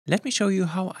Let me show you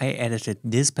how I edited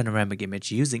this panoramic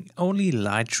image using only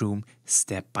Lightroom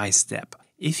step by step.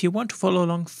 If you want to follow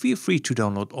along, feel free to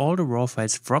download all the raw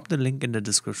files from the link in the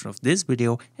description of this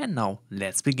video, and now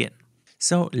let's begin.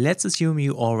 So let's assume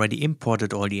you already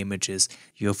imported all the images.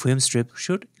 Your film strip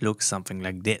should look something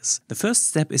like this. The first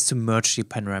step is to merge the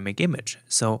panoramic image.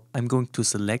 So I'm going to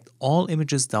select all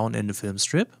images down in the film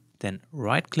strip, then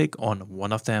right click on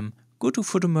one of them, go to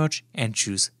Photo Merge and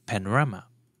choose Panorama.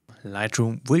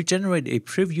 Lightroom will generate a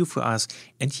preview for us,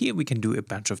 and here we can do a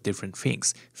bunch of different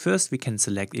things. First, we can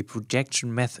select a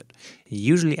projection method.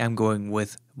 Usually I'm going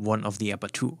with one of the upper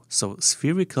two, so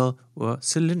spherical or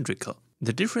cylindrical.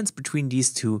 The difference between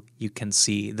these two, you can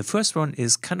see the first one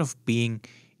is kind of being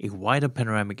a wider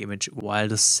panoramic image, while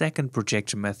the second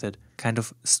projection method kind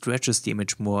of stretches the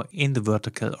image more in the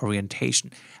vertical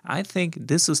orientation. I think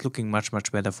this is looking much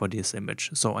better for this image,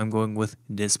 so I'm going with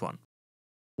this one.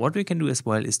 What we can do as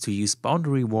well is to use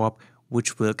boundary warp,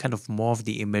 which will kind of morph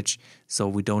the image so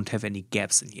we don't have any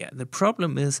gaps in here. The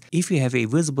problem is if you have a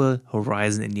visible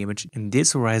horizon in the image, and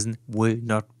this horizon will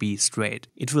not be straight.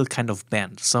 It will kind of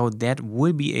bend, so that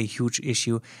will be a huge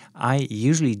issue. I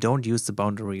usually don't use the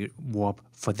boundary warp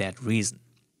for that reason.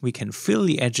 We can fill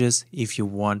the edges if you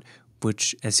want,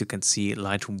 which, as you can see,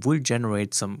 Lightroom will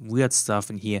generate some weird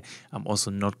stuff in here. I'm also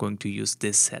not going to use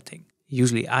this setting.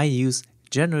 Usually I use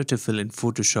generative fill in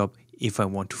Photoshop if I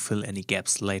want to fill any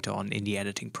gaps later on in the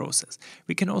editing process.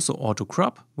 We can also auto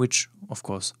crop, which of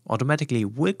course automatically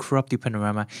will crop the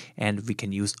panorama, and we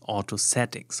can use auto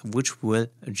settings, which will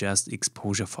adjust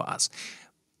exposure for us.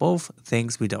 Both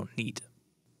things we don't need.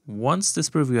 Once this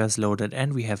preview is loaded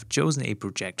and we have chosen a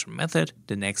projection method,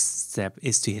 the next step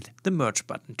is to hit the merge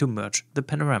button to merge the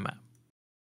panorama.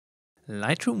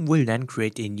 Lightroom will then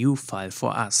create a new file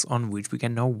for us on which we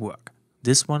can now work.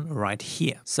 This one right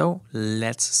here. So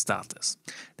let's start this.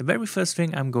 The very first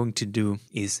thing I'm going to do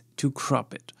is to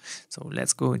crop it. So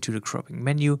let's go into the cropping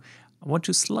menu. I want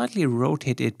to slightly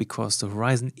rotate it because the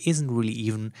horizon isn't really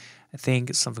even. I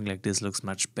think something like this looks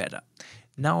much better.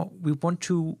 Now we want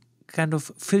to kind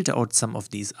of filter out some of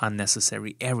these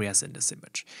unnecessary areas in this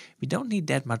image. We don't need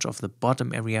that much of the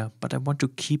bottom area, but I want to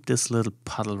keep this little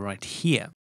puddle right here.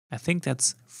 I think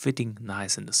that's fitting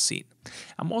nice in the scene.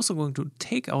 I'm also going to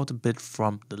take out a bit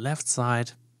from the left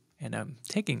side, and I'm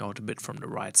taking out a bit from the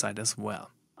right side as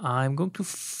well. I'm going to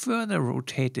further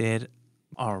rotate it.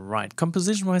 Alright,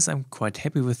 composition wise I'm quite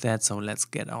happy with that, so let's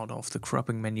get out of the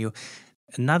cropping menu.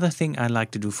 Another thing I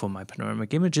like to do for my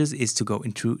panoramic images is to go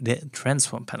into the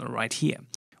transform panel right here.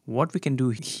 What we can do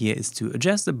here is to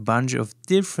adjust a bunch of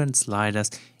different sliders.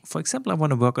 For example, I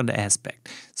want to work on the aspect.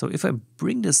 So if I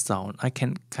bring this down, I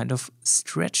can kind of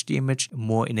stretch the image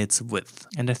more in its width.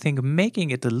 And I think making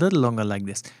it a little longer like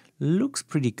this looks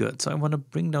pretty good. So I want to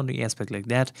bring down the aspect like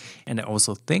that. And I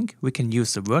also think we can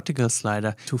use the vertical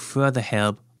slider to further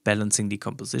help balancing the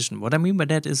composition. What I mean by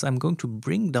that is I'm going to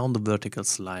bring down the vertical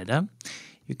slider.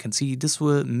 You can see this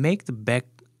will make the back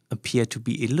appear to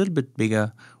be a little bit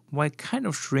bigger, while kind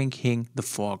of shrinking the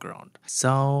foreground.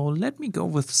 So let me go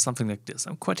with something like this.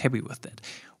 I'm quite happy with that.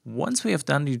 Once we have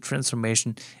done the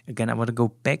transformation, again I want to go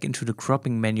back into the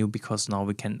cropping menu because now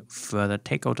we can further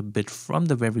take out a bit from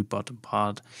the very bottom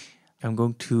part. I'm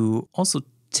going to also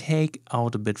take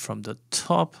out a bit from the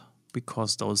top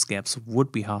because those gaps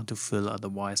would be hard to fill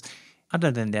otherwise.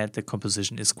 Other than that, the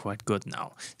composition is quite good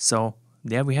now. So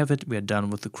there we have it, we are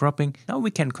done with the cropping. Now we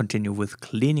can continue with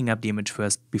cleaning up the image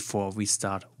first before we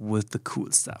start with the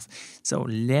cool stuff. So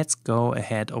let's go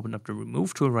ahead, open up the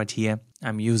remove tool right here.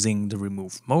 I'm using the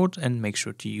remove mode and make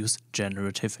sure to use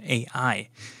generative AI.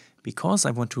 Because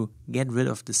I want to get rid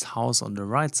of this house on the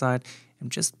right side, I'm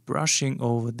just brushing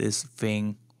over this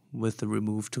thing with the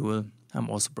remove tool. I'm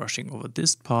also brushing over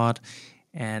this part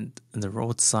and the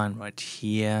road sign right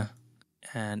here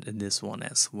and this one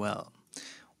as well.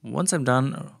 Once I'm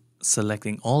done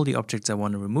selecting all the objects I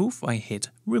want to remove, I hit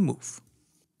remove.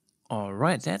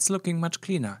 Alright, that's looking much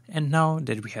cleaner. And now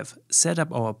that we have set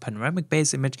up our panoramic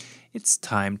base image, it's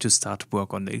time to start to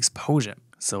work on the exposure.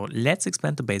 So let's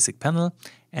expand the basic panel,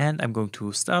 and I'm going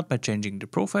to start by changing the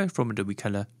profile from Adobe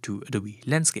Color to Adobe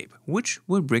Landscape, which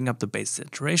will bring up the base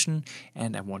saturation,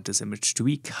 and I want this image to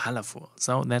be colorful.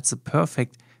 So that's a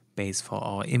perfect base for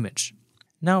our image.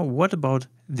 Now what about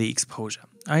the exposure?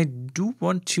 I do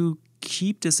want to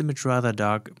keep this image rather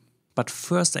dark, but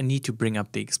first I need to bring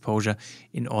up the exposure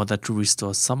in order to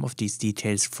restore some of these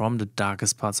details from the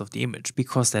darkest parts of the image,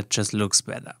 because that just looks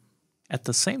better. At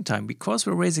the same time, because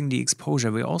we're raising the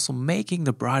exposure, we're also making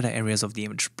the brighter areas of the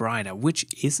image brighter, which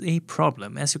is a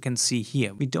problem. As you can see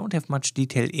here, we don't have much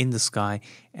detail in the sky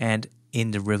and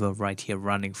in the river right here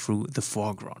running through the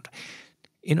foreground.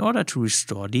 In order to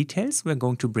restore details, we're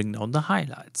going to bring down the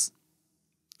highlights.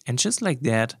 And just like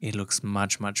that, it looks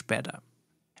much better.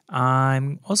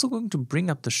 I'm also going to bring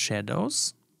up the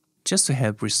shadows just to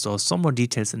help restore some more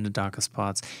details in the darkest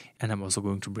parts, and I'm also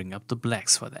going to bring up the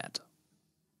blacks for that.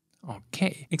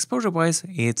 Okay, exposure wise,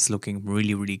 it's looking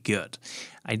really good.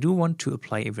 I do want to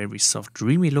apply a very soft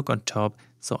dreamy look on top,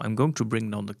 so I'm going to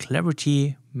bring down the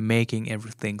clarity, making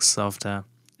everything softer,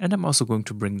 and I'm also going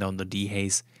to bring down the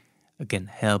dehaze, again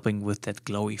helping with that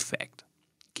glow effect.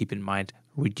 Keep in mind,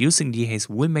 reducing dehaze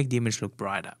will make the image look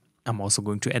brighter. I'm also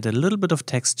going to add a little bit of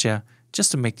texture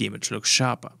just to make the image look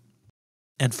sharper.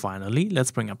 And finally, let's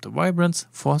bring up the vibrance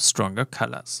for stronger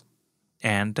colors.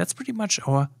 And that's pretty much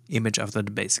our image after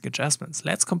the basic adjustments.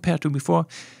 Let's compare to before.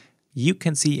 You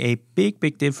can see a big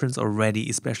difference already,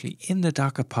 especially in the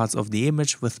darker parts of the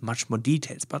image with much more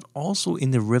details, but also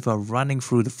in the river running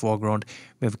through the foreground,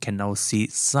 where we can now see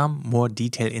some more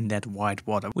detail in that white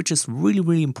water, which is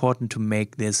really important to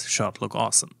make this shot look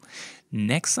awesome.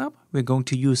 Next up, we're going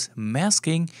to use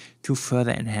masking to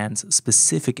further enhance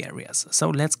specific areas. So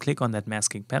let's click on that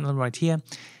masking panel right here,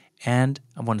 and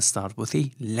I want to start with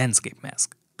a landscape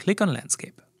mask. Click on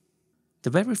landscape. The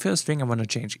very first thing I want to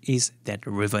change is that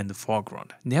river in the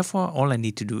foreground. Therefore, all I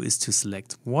need to do is to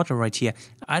select water right here.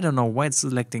 I don't know why it's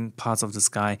selecting parts of the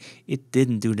sky. It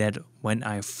didn't do that when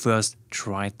I first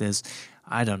tried this.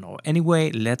 I don't know.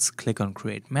 Anyway, let's click on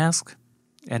create mask,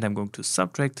 and I'm going to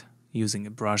subtract using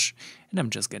a brush, and I'm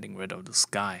just getting rid of the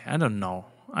sky. I don't know.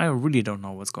 I really don't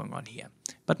know what's going on here.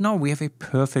 But now we have a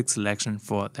perfect selection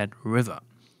for that river.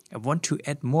 I want to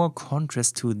add more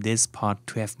contrast to this part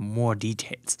to have more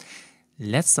details.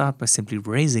 Let's start by simply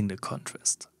raising the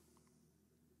contrast.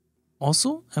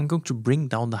 Also, I'm going to bring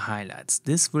down the highlights.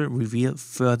 This will reveal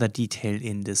further detail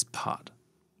in this part.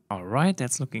 Alright,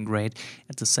 that's looking great.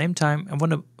 At the same time, I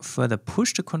want to further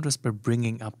push the contrast by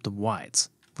bringing up the whites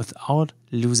without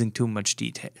losing too much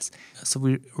details. So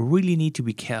we really need to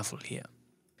be careful here.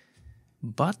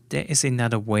 But there is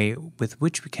another way with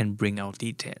which we can bring out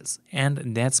details,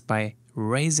 and that's by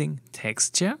raising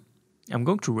texture. I'm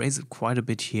going to raise it quite a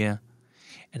bit here.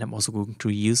 And I'm also going to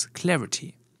use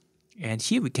clarity. And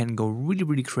here we can go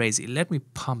really crazy. Let me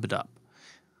pump it up.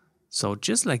 So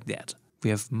just like that,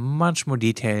 we have much more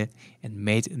detail and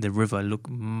made the river look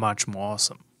much more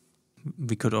awesome.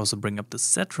 We could also bring up the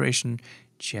saturation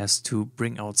just to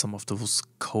bring out some of those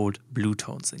cold blue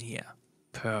tones in here.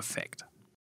 Perfect.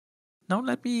 Now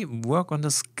let me work on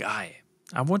the sky.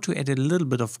 I want to add a little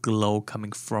bit of glow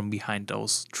coming from behind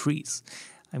those trees.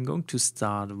 I'm going to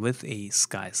start with a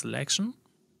sky selection.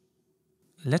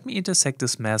 Let me intersect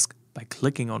this mask by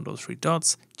clicking on those three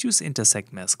dots, choose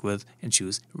intersect mask with, and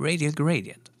choose radial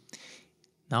gradient.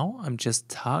 Now I'm just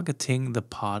targeting the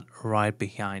part right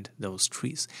behind those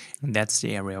trees, and that's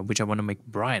the area which I want to make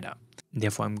brighter.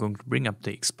 Therefore I'm going to bring up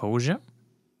the exposure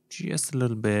just a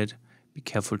little bit. Be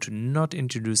careful to not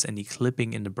introduce any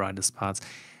clipping in the brightest parts.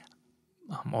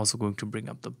 I'm also going to bring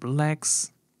up the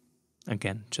blacks.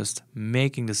 Again, just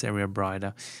making this area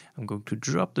brighter. I'm going to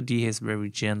drop the dehaze very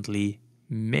gently,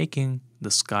 making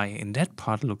the sky in that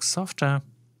part look softer.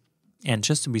 And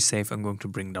just to be safe, I'm going to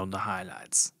bring down the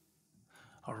highlights.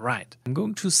 Alright, I'm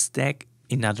going to stack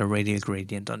another radial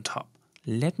gradient on top.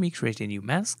 Let me create a new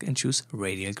mask and choose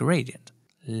radial gradient.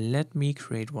 Let me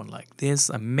create one like this.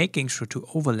 I'm making sure to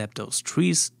overlap those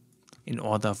trees in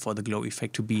order for the glow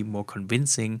effect to be more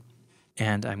convincing.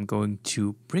 And I'm going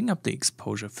to bring up the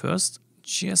exposure first,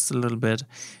 just a little bit.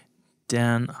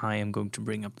 Then I am going to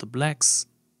bring up the blacks.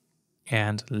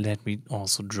 And let me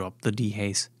also drop the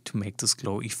dehaze to make this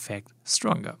glow effect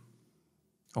stronger.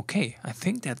 Okay, I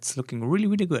think that's looking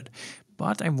really good.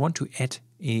 But I want to add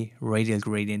a radial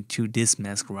gradient to this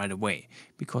mask right away,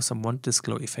 because I want this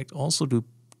glow effect also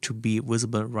to be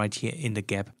visible right here in the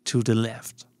gap to the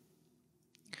left.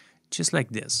 Just like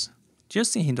this.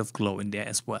 Just a hint of glow in there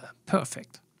as well.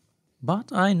 Perfect.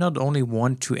 But I not only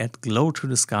want to add glow to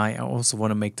the sky, I also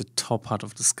want to make the top part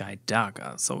of the sky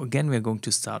darker. So again, we're going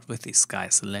to start with a sky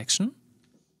selection.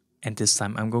 And this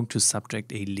time I'm going to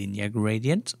subtract a linear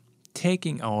gradient,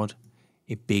 taking out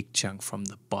a big chunk from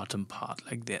the bottom part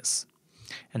like this.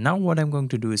 And now what I'm going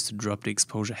to do is to drop the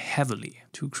exposure heavily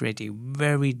to create a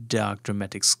very dark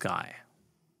dramatic sky.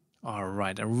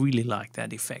 Alright, I really like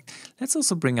that effect. Let's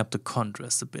also bring up the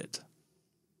contrast a bit.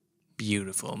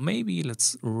 Beautiful. Maybe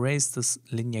let's raise this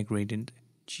linear gradient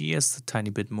just a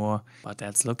tiny bit more, but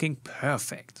that's looking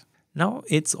perfect. Now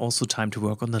it's also time to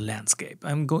work on the landscape.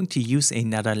 I'm going to use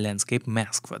another landscape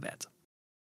mask for that.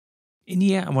 In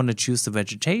here I want to choose the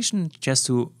vegetation just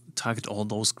to target all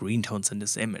those green tones in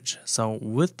this image. So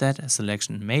with that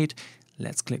selection made,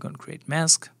 let's click on create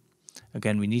mask.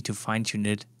 Again, we need to fine tune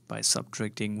it by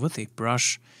subtracting with a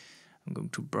brush. I'm going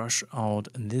to brush out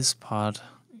this part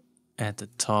at the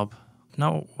top.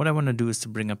 Now what I want to do is to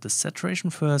bring up the saturation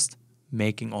first,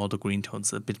 making all the green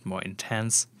tones a bit more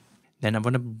intense. Then I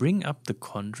want to bring up the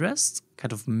contrast,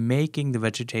 kind of making the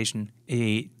vegetation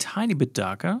a tiny bit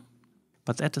darker.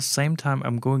 But at the same time,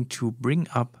 I'm going to bring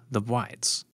up the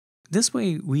whites. This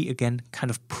way we again kind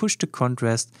of push the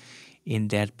contrast in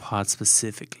that part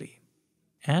specifically.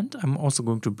 And I'm also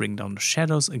going to bring down the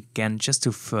shadows again just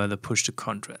to further push the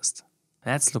contrast.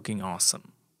 That's looking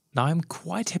awesome. Now I'm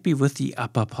quite happy with the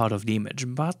upper part of the image,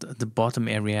 but the bottom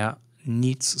area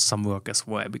needs some work as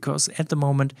well, because at the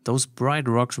moment those bright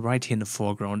rocks right here in the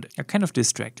foreground are kind of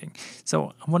distracting.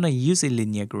 So I want to use a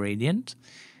linear gradient,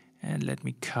 and let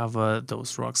me cover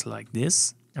those rocks like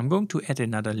this. I'm going to add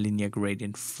another linear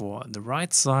gradient for the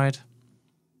right side.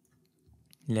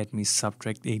 Let me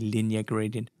subtract a linear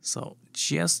gradient, so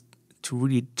just to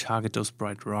really target those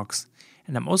bright rocks.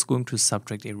 And I'm also going to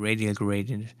subtract a radial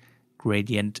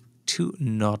gradient to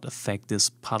not affect this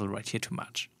puddle right here too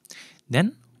much.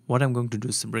 Then what I'm going to do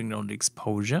is to bring down the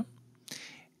exposure,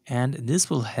 and this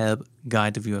will help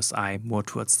guide the viewer's eye more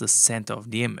towards the center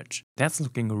of the image. That's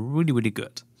looking really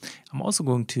good. I'm also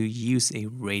going to use a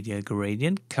radial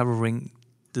gradient covering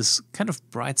this kind of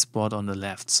bright spot on the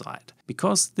left side.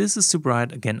 Because this is too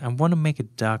bright, again, I want to make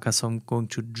it darker, so I'm going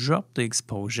to drop the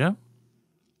exposure.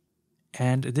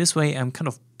 And this way I'm kind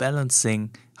of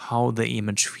balancing how the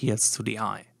image feels to the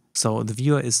eye. So the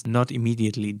viewer is not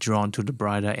immediately drawn to the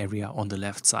brighter area on the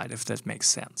left side, if that makes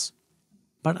sense.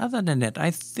 But other than that,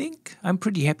 I think I'm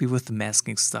pretty happy with the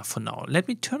masking stuff for now. Let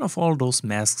me turn off all those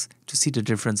masks to see the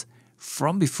difference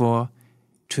from before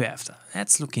to after.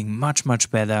 That's looking much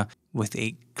better with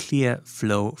a clear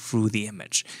flow through the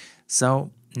image.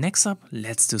 So next up,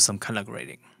 let's do some color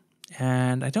grading.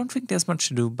 And I don't think there's much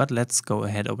to do, but let's go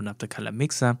ahead, open up the color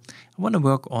mixer. I want to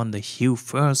work on the hue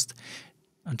first.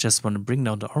 I just want to bring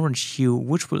down the orange hue,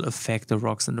 which will affect the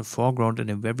rocks in the foreground in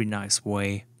a very nice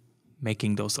way,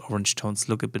 making those orange tones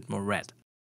look a bit more red.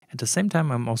 At the same time,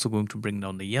 I'm also going to bring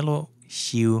down the yellow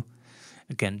hue,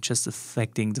 again just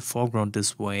affecting the foreground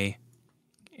this way.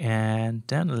 And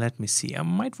then let me see, I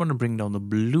might want to bring down the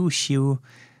blue hue,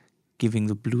 giving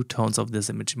the blue tones of this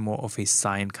image more of a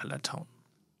cyan color tone.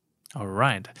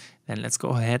 Alright, then let's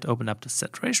go ahead, open up the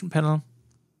saturation panel.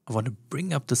 I want to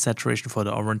bring up the saturation for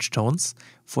the orange tones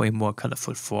for a more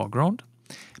colorful foreground.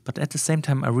 But at the same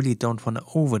time, I really don't want to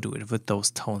overdo it with those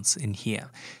tones in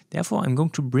here. Therefore, I'm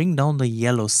going to bring down the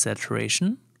yellow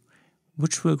saturation,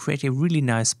 which will create a really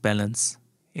nice balance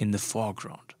in the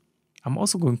foreground. I'm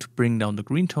also going to bring down the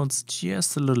green tones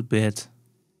just a little bit.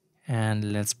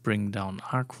 And let's bring down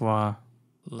aqua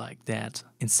like that.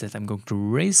 Instead, I'm going to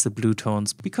raise the blue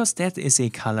tones because that is a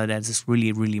color that is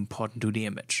really important to the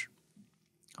image.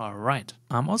 Alright,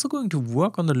 I'm also going to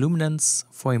work on the luminance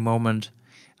for a moment.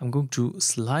 I'm going to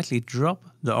slightly drop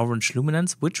the orange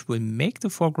luminance, which will make the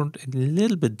foreground a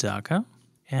little bit darker.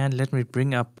 And let me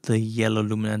bring up the yellow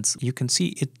luminance. You can see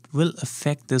it will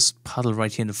affect this puddle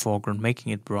right here in the foreground,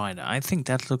 making it brighter. I think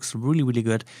that looks really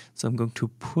good. So I'm going to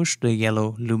push the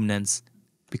yellow luminance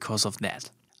because of that.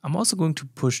 I'm also going to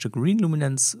push the green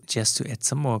luminance just to add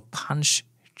some more punch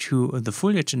to the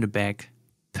foliage in the back.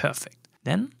 Perfect.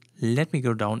 Then let me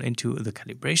go down into the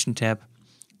calibration tab.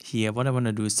 Here what I want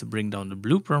to do is to bring down the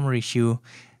blue primary hue.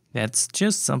 That's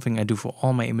just something I do for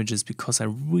all my images because I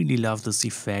really love this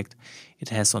effect it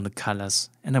has on the colors,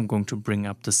 and I'm going to bring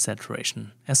up the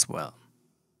saturation as well.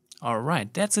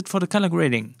 Alright, that's it for the color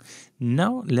grading.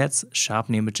 Now let's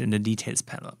sharpen the image in the details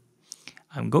panel.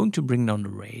 I'm going to bring down the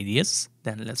radius,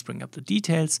 then let's bring up the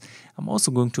details. I'm also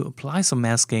going to apply some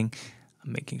masking.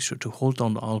 I'm making sure to hold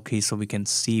down the Alt key so we can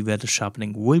see where the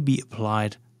sharpening will be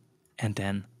applied. And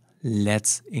then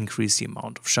let's increase the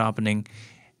amount of sharpening.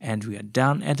 And we are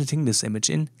done editing this image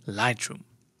in Lightroom.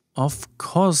 Of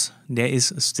course, there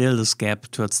is still this gap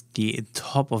towards the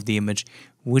top of the image,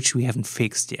 which we haven't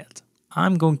fixed yet.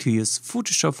 I'm going to use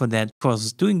Photoshop for that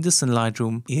because doing this in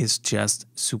Lightroom is just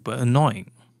super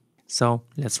annoying. So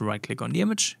let's right click on the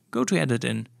image, go to Edit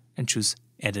In and choose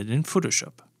Edit in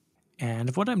Photoshop.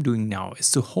 And what I'm doing now is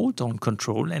to hold down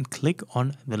Control and click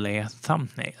on the layer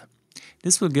thumbnail.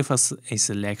 This will give us a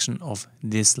selection of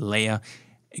this layer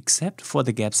except for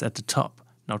the gaps at the top.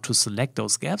 Now to select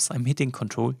those gaps, I'm hitting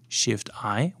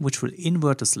Ctrl-Shift-I, which will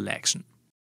invert the selection.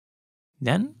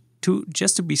 Then,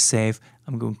 just to be safe,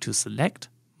 I'm going to select,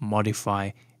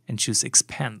 modify and choose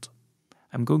Expand.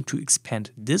 I'm going to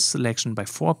expand this selection by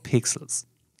 4 pixels.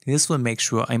 This will make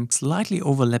sure I'm slightly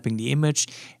overlapping the image,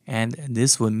 and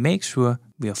this will make sure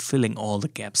we are filling all the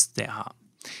gaps there are.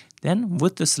 Then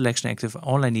with the selection active,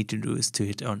 all I need to do is to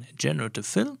hit on Generative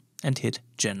Fill and hit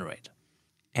Generate.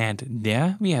 And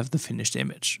there we have the finished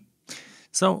image.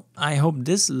 So I hope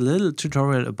this little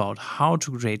tutorial about how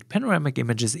to create panoramic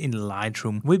images in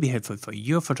Lightroom will be helpful for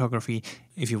your photography.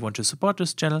 If you want to support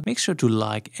this channel, make sure to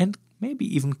like and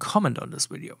maybe even comment on this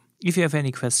video. If you have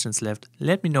any questions left,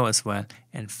 let me know as well,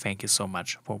 and thank you so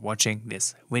much for watching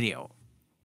this video.